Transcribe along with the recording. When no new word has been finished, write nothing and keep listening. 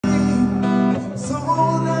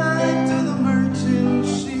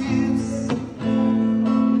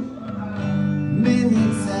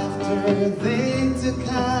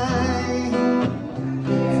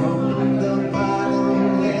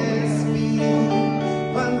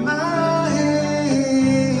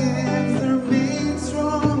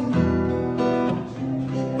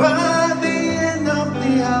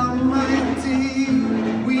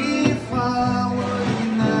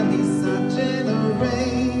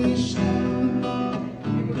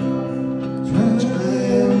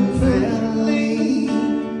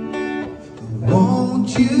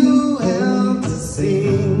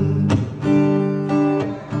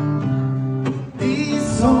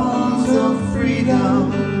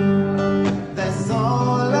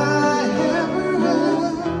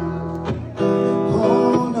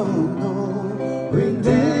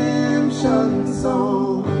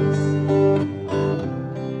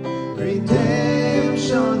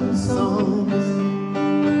songs.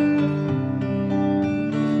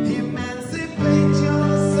 Emancipate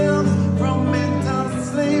yourselves from mental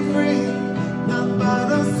slavery. Not but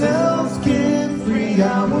ourselves can free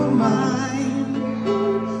our mind.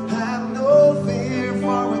 Have no fear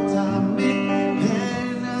for atomic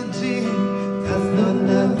energy, 'cause none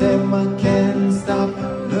of them can stop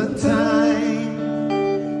the time.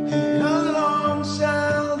 And how long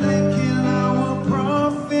shall they kill our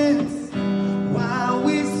prophets while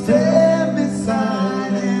we stand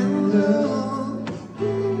beside and look?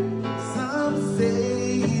 Some say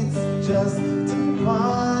it's just a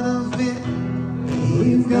part of it.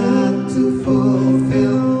 We've got to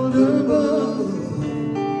fulfill the book.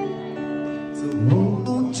 So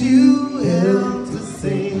won't you help to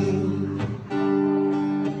sing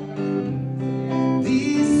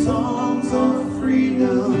these songs of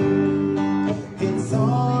freedom? It's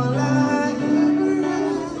all I ever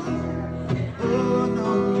have. Oh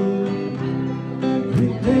no,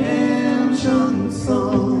 redemption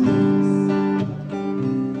songs,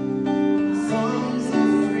 songs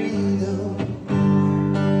of freedom,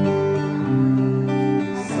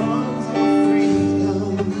 songs of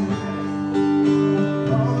freedom.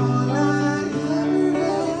 All I ever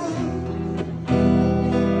have,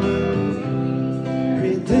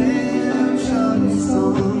 redemption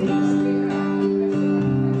songs.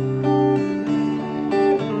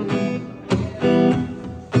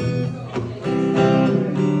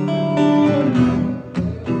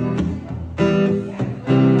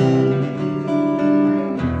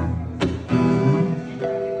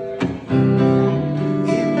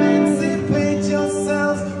 Emancipate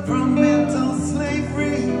yourselves from mental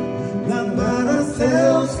slavery. None but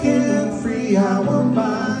ourselves can free our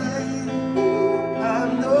mind.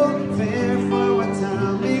 I've no fear for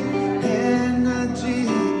atomic energy,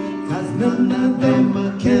 'cause none of them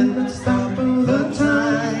can stop the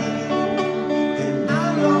time. And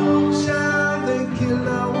how long shall they kill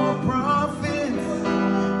our prophets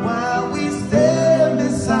while we stand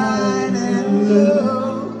beside and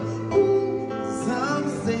look? Some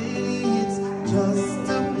say it's just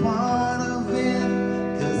a part of it,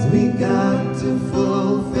 'cause we got